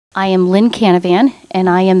I am Lynne Canavan, and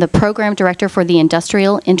I am the Program Director for the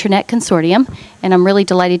Industrial Internet Consortium, and I'm really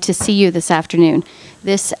delighted to see you this afternoon.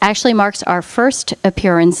 This actually marks our first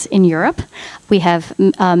appearance in Europe. We have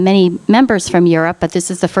many members from Europe, but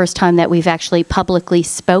this is the first time that we've actually publicly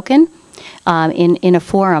spoken in a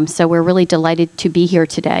forum, so we're really delighted to be here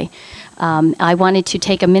today. I wanted to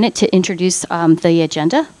take a minute to introduce the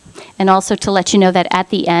agenda, and also to let you know that at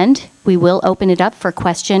the end, we will open it up for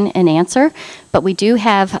question and answer, but we do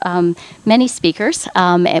have many speakers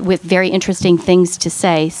with very interesting things to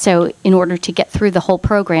say. So in order to get through the whole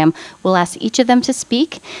program, we'll ask each of them to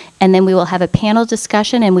speak, and then we will have a panel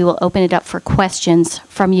discussion, and we will open it up for questions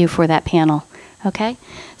from you for that panel. Okay?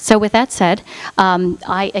 So with that said,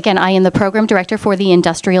 I am the Program Director for the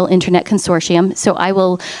Industrial Internet Consortium, so I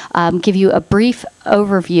will give you a brief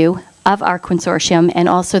overview of our consortium and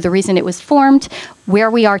also the reason it was formed, where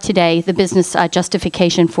we are today, the business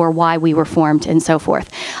justification for why we were formed, and so forth.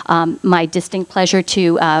 My distinct pleasure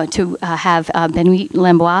to have Benoit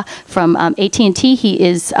Lambois from AT&T.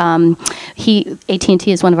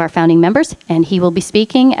 AT&T is one of our founding members, and he will be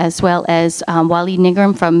speaking, as well as Walid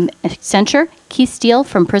Nigram from Accenture, Keith Steele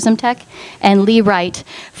from Prism Tech, and Lee Wright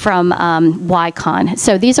from YCon.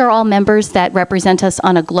 So these are all members that represent us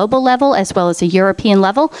on a global level as well as a European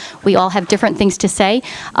level. We all have different things to say.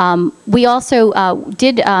 We also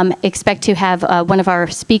did expect to have one of our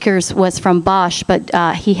speakers was from Bosch, but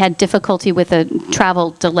he had difficulty with the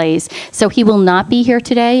travel delays. So he will not be here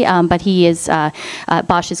today, but he is,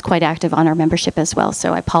 Bosch is quite active on our membership as well.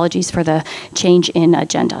 So apologies for the change in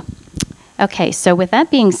agenda. Okay, so with that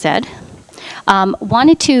being said,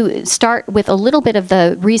 wanted to start with a little bit of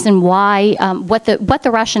the reason why, what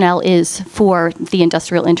the rationale is for the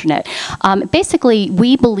industrial internet. Basically,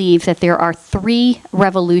 we believe that there are three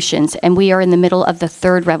revolutions, and we are in the middle of the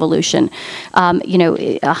third revolution.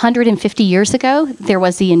 150 years ago, there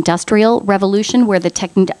was the industrial revolution where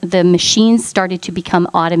the machines started to become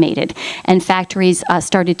automated, and factories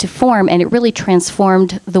started to form, and it really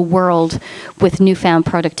transformed the world with newfound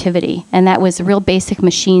productivity. And that was real basic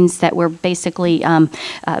machines that were basically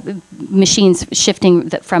machines shifting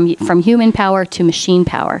from human power to machine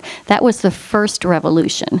power. That was the first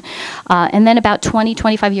revolution. And then about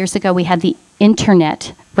 25 years ago, we had the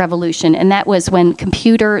Internet revolution, and that was when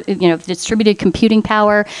distributed computing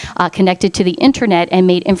power connected to the Internet and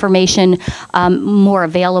made information more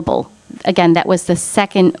available. Again, that was the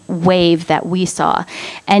second wave that we saw.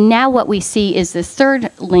 And now what we see is the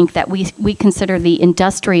third link that we consider the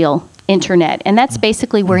industrial internet, and that's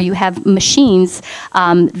basically where you have machines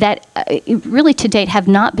that really to date have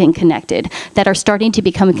not been connected, that are starting to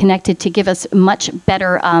become connected to give us much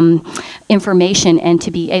better information and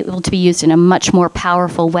to be able to be used in a much more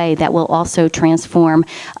powerful way that will also transform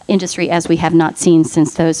industry as we have not seen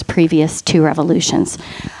since those previous two revolutions.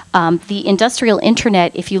 The industrial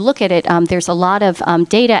internet, if you look at it, there's a lot of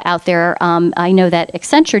data out there. I know that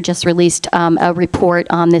Accenture just released a report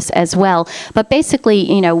on this as well. But basically,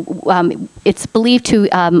 it's believed to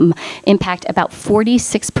impact about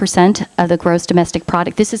 46% of the gross domestic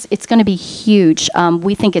product. It's going to be huge.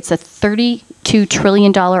 We think it's a $32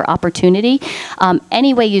 trillion opportunity.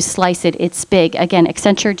 Any way you slice it, it's big. Again,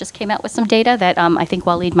 Accenture just came out with some data that I think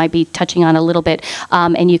Walid might be touching on a little bit,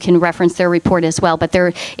 and you can reference their report as well. But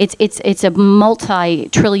it's a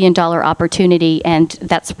multi-trillion-dollar opportunity, and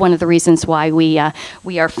that's one of the reasons why we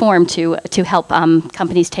are formed to help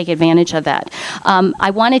companies take advantage of that. I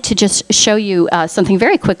wanted to just show you something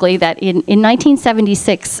very quickly that in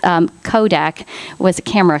 1976, Kodak was a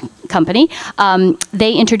camera company.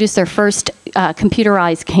 They introduced their first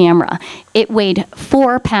computerized camera. It weighed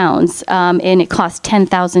 4 pounds, and it cost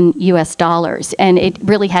 $10,000 US, and it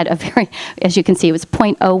really had a very, as you can see, it was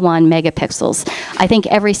 0.01 megapixels. I think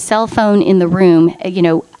every cell phone in the room,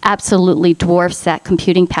 absolutely dwarfs that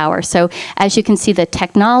computing power. So as you can see, the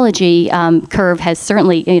technology curve has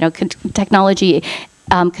certainly, technology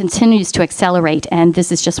continues to accelerate, and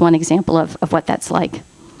this is just one example of what that's like.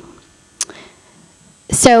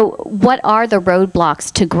 So what are the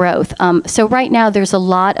roadblocks to growth? So right now there's a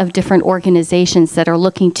lot of different organizations that are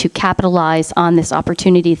looking to capitalize on this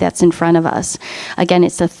opportunity that's in front of us. Again,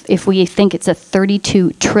 if we think it's a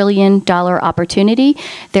 $32 trillion opportunity,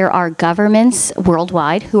 there are governments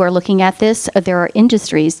worldwide who are looking at this. There are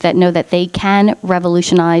industries that know that they can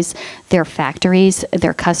revolutionize their factories,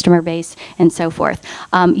 their customer base, and so forth.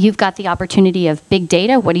 You've got the opportunity of big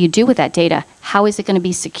data. What do you do with that data? How is it going to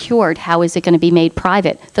be secured? How is it going to be made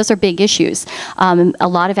private? Those are big issues. A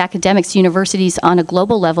lot of academics, universities on a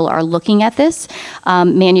global level are looking at this.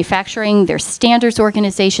 Manufacturing, there's standards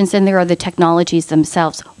organizations, and there are the technologies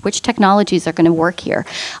themselves. Which technologies are going to work here?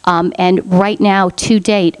 And right now, to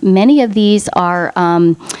date, many of these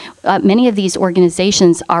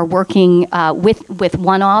organizations are working with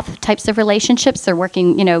one-off types of relationships. They're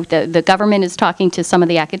working, the government is talking to some of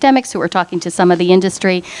the academics who are talking to some of the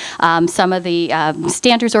industry. Some of the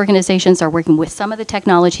standards organizations are working with some of the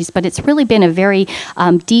technologies, but it's really been a very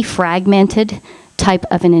defragmented type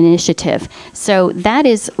of an initiative. So that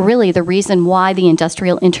is really the reason why the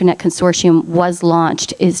Industrial Internet Consortium was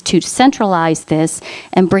launched, is to centralize this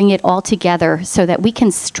and bring it all together so that we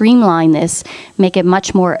can streamline this, make it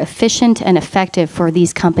much more efficient and effective for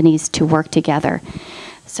these companies to work together.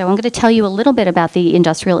 So I'm going to tell you a little bit about the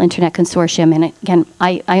Industrial Internet Consortium, and again,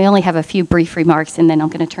 I only have a few brief remarks, and then I'm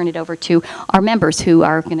going to turn it over to our members who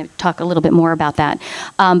are going to talk a little bit more about that.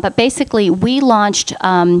 But basically, we launched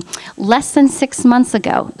less than 6 months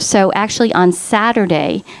ago. So actually on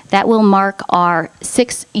Saturday, that will mark our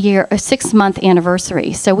 6-month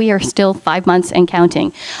anniversary. So we are still 5 months and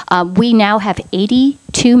counting. We now have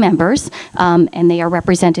 82 members, and they are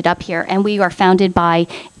represented up here, and we are founded by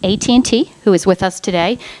AT&T, who is with us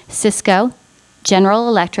today, Cisco, General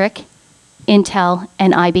Electric, Intel,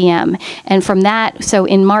 and IBM. And from that, so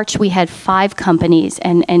in March we had 5 companies,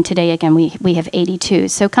 and today again we have 82.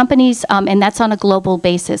 So companies, and that's on a global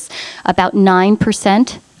basis. About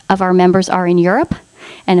 9% of our members are in Europe,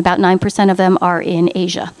 and about 9% of them are in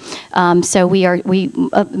Asia. So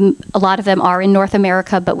a lot of them are in North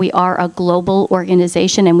America, but we are a global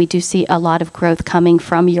organization, and we do see a lot of growth coming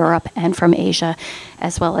from Europe and from Asia,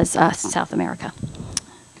 as well as South America.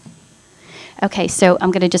 Okay, so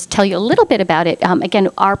I'm going to just tell you a little bit about it. Again,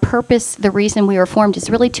 our purpose, the reason we were formed, is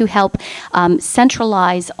really to help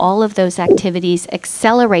centralize all of those activities,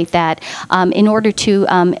 accelerate that in order to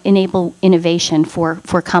enable innovation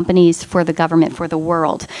for companies, for the government, for the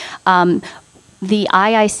world. The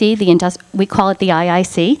IIC, we call it the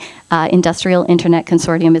IIC, Industrial Internet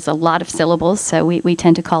Consortium, is a lot of syllables, so we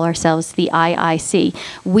tend to call ourselves the IIC.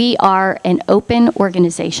 We are an open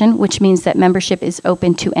organization, which means that membership is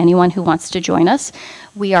open to anyone who wants to join us.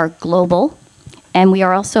 We are global. And we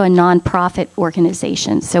are also a nonprofit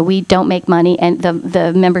organization, so we don't make money, and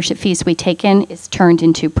the membership fees we take in is turned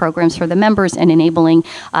into programs for the members and enabling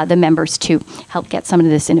the members to help get some of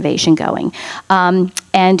this innovation going.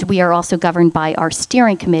 And we are also governed by our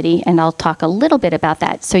steering committee, and I'll talk a little bit about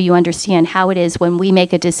that so you understand how it is when we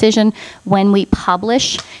make a decision, when we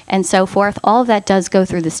publish, and so forth. All of that does go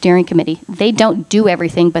through the steering committee. They don't do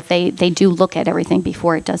everything, but they do look at everything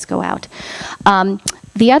before it does go out.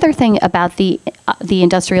 The other thing about the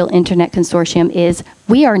Industrial Internet Consortium is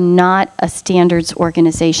we are not a standards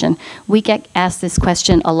organization. We get asked this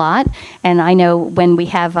question a lot, and I know when we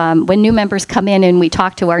have when new members come in and we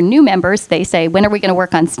talk to our new members, they say, "When are we going to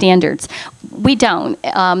work on standards?" We don't.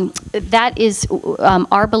 That is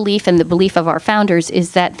our belief, and the belief of our founders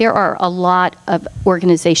is that there are a lot of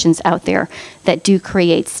organizations out there that do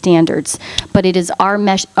create standards, but it is our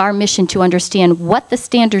mission to understand what the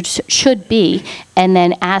standards should be, and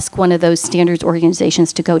then ask one of those standards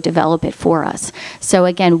organizations to go develop it for us. So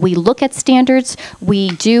again, we look at standards, we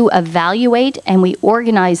do evaluate, and we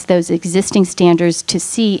organize those existing standards to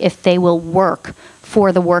see if they will work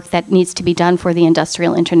for the work that needs to be done for the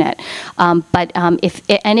industrial internet. If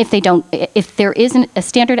there isn't a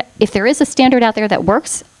standard, if there is a standard out there that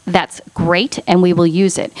works, that's great, and we will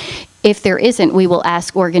use it. If there isn't, we will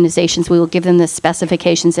ask organizations, we will give them the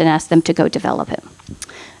specifications and ask them to go develop it.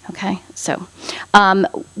 Okay, so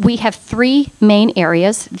we have 3 main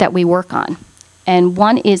areas that we work on. And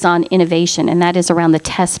one is on innovation, and that is around the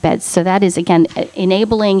test beds. So that is, again,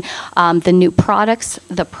 enabling the new products,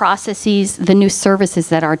 the processes, the new services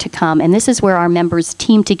that are to come. And this is where our members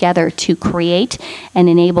team together to create and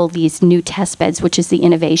enable these new test beds, which is the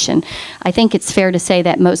innovation. I think it's fair to say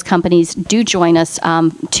that most companies do join us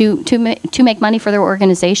to make money for their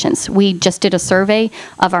organizations. We just did a survey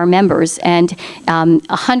of our members, and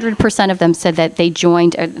 100% of them said that they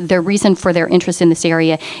joined, their reason for their interest in this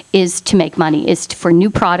area is to make money, is for new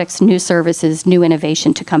products, new services, new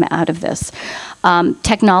innovation to come out of this.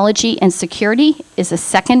 Technology and security is a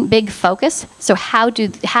second big focus. So how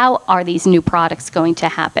are these new products going to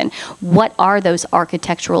happen? What are those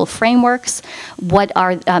architectural frameworks? What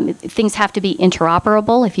are things have to be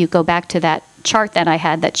interoperable? If you go back to that chart that I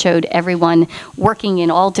had that showed everyone working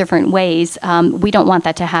in all different ways. We don't want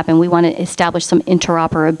that to happen. We want to establish some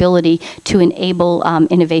interoperability to enable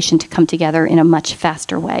innovation to come together in a much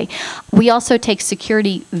faster way. We also take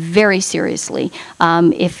security very seriously.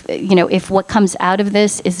 If what comes out of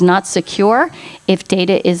this is not secure, if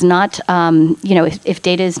data is not, if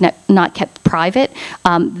data is not kept private,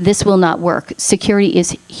 this will not work. Security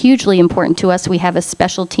is hugely important to us. We have a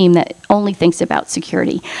special team that only thinks about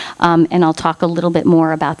security, and I'll talk a little bit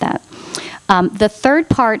more about that. The third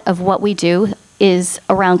part of what we do is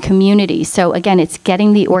around community. So again, it's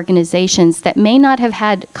getting the organizations that may not have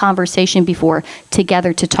had conversation before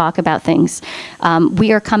together to talk about things.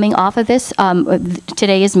 We are coming off of this.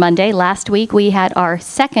 Today is Monday. Last week we had our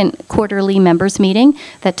second quarterly members meeting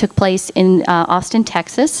that took place in Austin,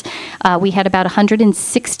 Texas. We had about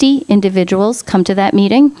 160 individuals come to that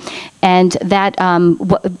meeting, and that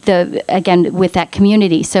again with that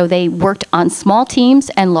community. So they worked on small teams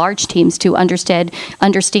and large teams to understand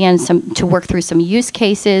to work through some use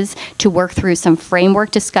cases, to work through some framework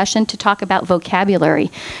discussion, to talk about vocabulary,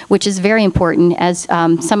 which is very important. As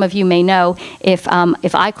some of you may know, if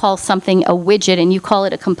I call something a widget and you call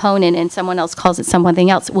it a component and someone else calls it something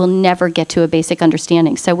else, we'll never get to a basic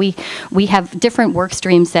understanding. So we have different work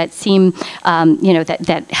streams that seem,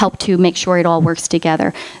 that help to make sure it all works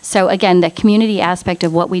together. So again, the community aspect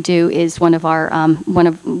of what we do is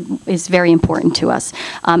is very important to us.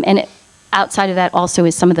 Outside of that also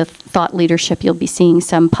is some of the thought leadership. You'll be seeing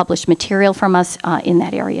some published material from us in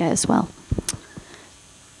that area as well.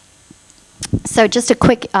 So just a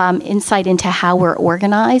quick insight into how we're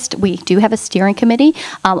organized. We do have a steering committee.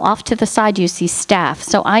 Off to the side you see staff.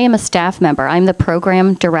 So I am a staff member. I'm the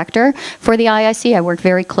program director for the IIC. I work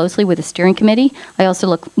very closely with the steering committee. I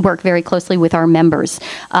also work very closely with our members.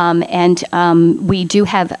 We do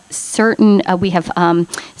have we have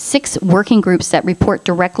 6 working groups that report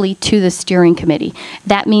directly to the steering committee.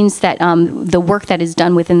 That means that the work that is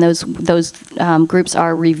done within those groups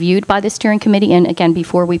are reviewed by the steering committee, and again,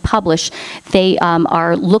 before we publish, they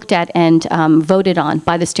are looked at and voted on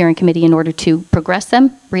by the steering committee in order to progress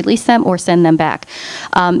them, release them, or send them back.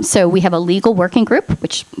 So we have a legal working group,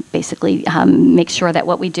 which basically makes sure that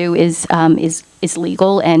what we do is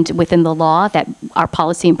legal and within the law, that our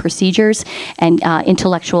policy and procedures and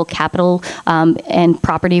intellectual capital and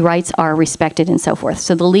property rights are respected and so forth.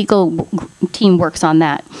 So the legal team works on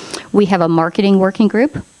that. We have a marketing working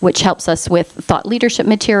group, which helps us with thought leadership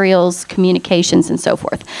materials, communications, and so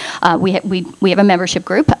forth. We have a membership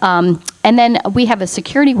group. And then we have a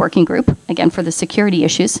security working group, again, for the security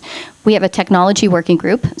issues. We have a technology working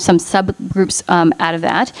group, some subgroups out of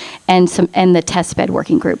that, and the testbed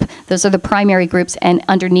working group. Those are the primary groups, and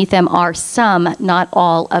underneath them are some, not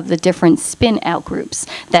all, of the different spin-out groups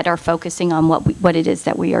that are focusing on what it is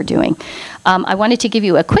that we are doing. I wanted to give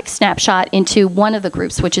you a quick snapshot into one of the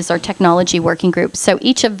groups, which is our technology working group. So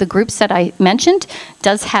each of the groups that I mentioned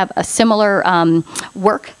does have a similar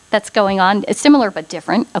work that's going on. It's similar but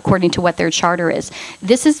different according to what their charter is.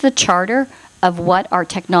 This is the charter of what our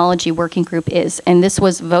technology working group is, and this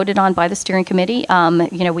was voted on by the steering committee.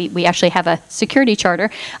 We actually have a security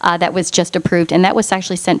charter that was just approved, and that was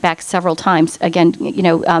actually sent back several times. Again,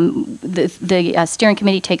 the steering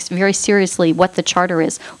committee takes very seriously what the charter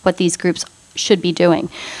is, what these groups should be doing.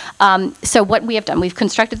 So what we have done, we've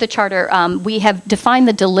constructed the charter, we have defined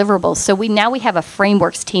the deliverables. So now we have a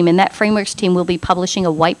frameworks team, and that frameworks team will be publishing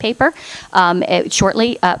a white paper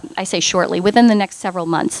shortly. I say shortly, within the next several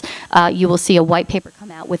months, you will see a white paper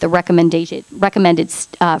come out with a recommended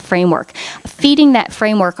framework. Feeding that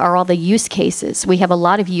framework are all the use cases. We have a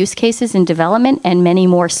lot of use cases in development and many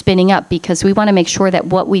more spinning up, because we want to make sure that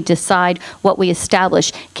what we decide, what we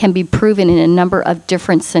establish, can be proven in a number of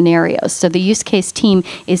different scenarios. So the use case team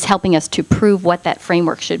is helping us to prove what that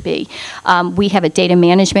framework should be. We have a data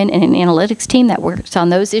management and an analytics team that works on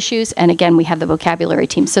those issues, and again, we have the vocabulary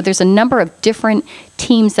team. So there's a number of different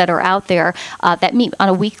teams that are out there that meet on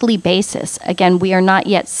a weekly basis. Again, we are not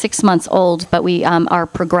yet 6 months old, but we are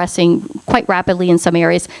progressing quite rapidly in some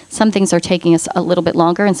areas. Some things are taking us a little bit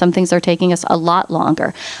longer, and some things are taking us a lot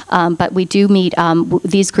longer. But we do meet,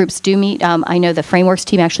 these groups do meet. I know the frameworks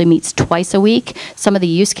team actually meets twice a week. Some of the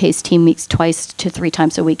use case team meets 2 to 3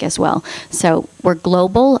 times a week as well. So we're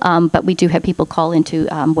global, but we do have people call into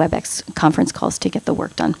WebEx conference calls to get the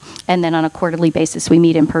work done. And then on a quarterly basis, we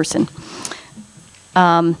meet in person.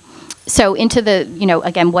 So into the,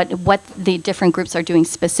 again, what the different groups are doing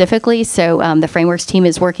specifically. So the frameworks team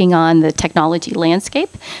is working on the technology landscape,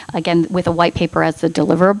 again, with a white paper as the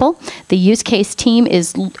deliverable. The use case team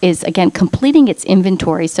is again, completing its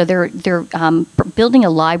inventory. So they're building a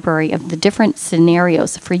library of the different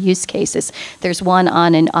scenarios for use cases. There's one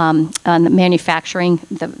on the manufacturing,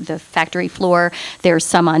 the factory floor. There's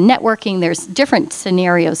some on networking. There's different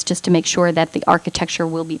scenarios just to make sure that the architecture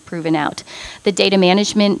will be proven out. The data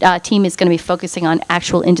management team is going to be focusing on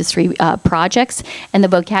actual industry projects, and the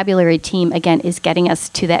vocabulary team, again, is getting us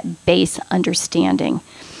to that base understanding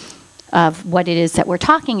of what it is that we're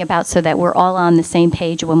talking about so that we're all on the same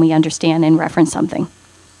page when we understand and reference something.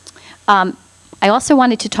 I also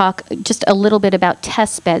wanted to talk just a little bit about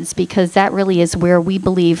test beds, because that really is where we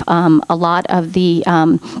believe a lot of the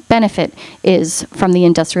benefit is from the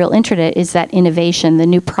industrial internet, is that innovation, the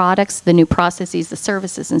new products, the new processes, the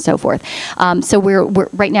services, and so forth. So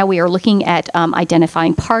right now we are looking at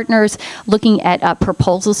identifying partners, looking at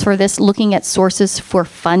proposals for this, looking at sources for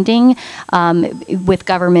funding with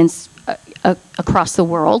governments across the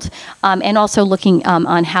world, and also looking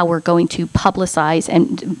on how we're going to publicize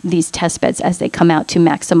these test beds as they come out to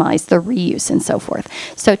maximize the reuse and so forth.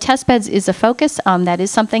 So test beds is a focus. That is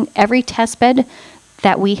something, every test bed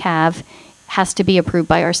that we have has to be approved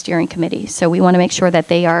by our steering committee. So we want to make sure that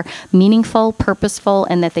they are meaningful, purposeful,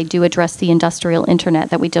 and that they do address the industrial internet,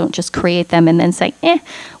 that we don't just create them and then say,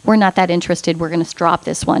 we're not that interested, we're going to drop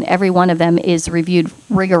this one. Every one of them is reviewed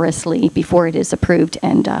rigorously before it is approved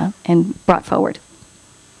and brought forward.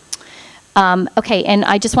 Okay, and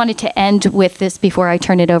I just wanted to end with this before I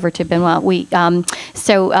turn it over to Benoit.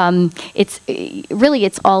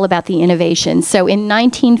 It's all about the innovation. So in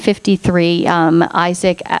 1953,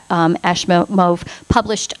 Isaac Asimov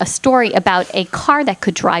published a story about a car that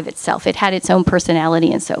could drive itself. It had its own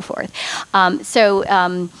personality and so forth.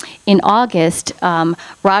 In August,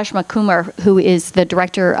 Raj Kumar, who is the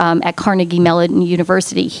director at Carnegie Mellon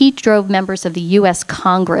University, he drove members of the U.S.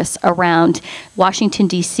 Congress around Washington,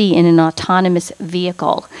 D.C. in an autonomous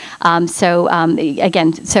vehicle. So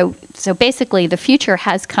basically the future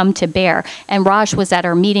has come to bear. And Raj was at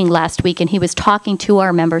our meeting last week, and he was talking to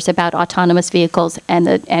our members about autonomous vehicles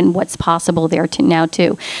and what's possible there now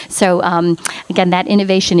too. So again, that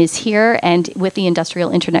innovation is here, and with the Industrial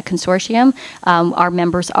Internet Consortium, our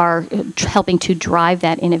members are helping to drive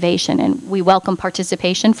that innovation. And we welcome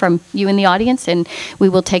participation from you in the audience, and we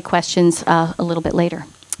will take questions a little bit later.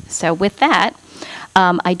 So with that,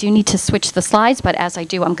 I do need to switch the slides, but as I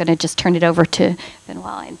do, I'm going to just turn it over to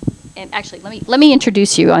Benoit. And actually, let me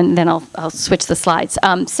introduce you, and then I'll switch the slides.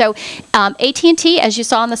 AT&T, as you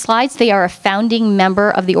saw on the slides, they are a founding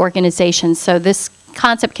member of the organization. So this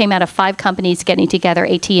concept came out of 5 companies getting together,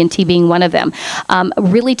 AT&T being one of them.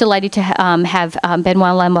 Really delighted to have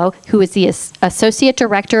Benoit Lambeau, who is the Associate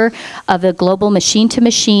Director of the Global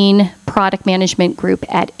Machine-to-Machine Product Management Group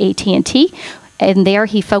at AT&T. And there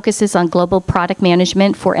he focuses on global product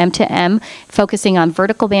management for M2M, focusing on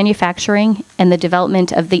vertical manufacturing and the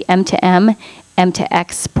development of the M2M,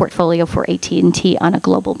 M2X portfolio for AT&T on a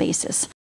global basis.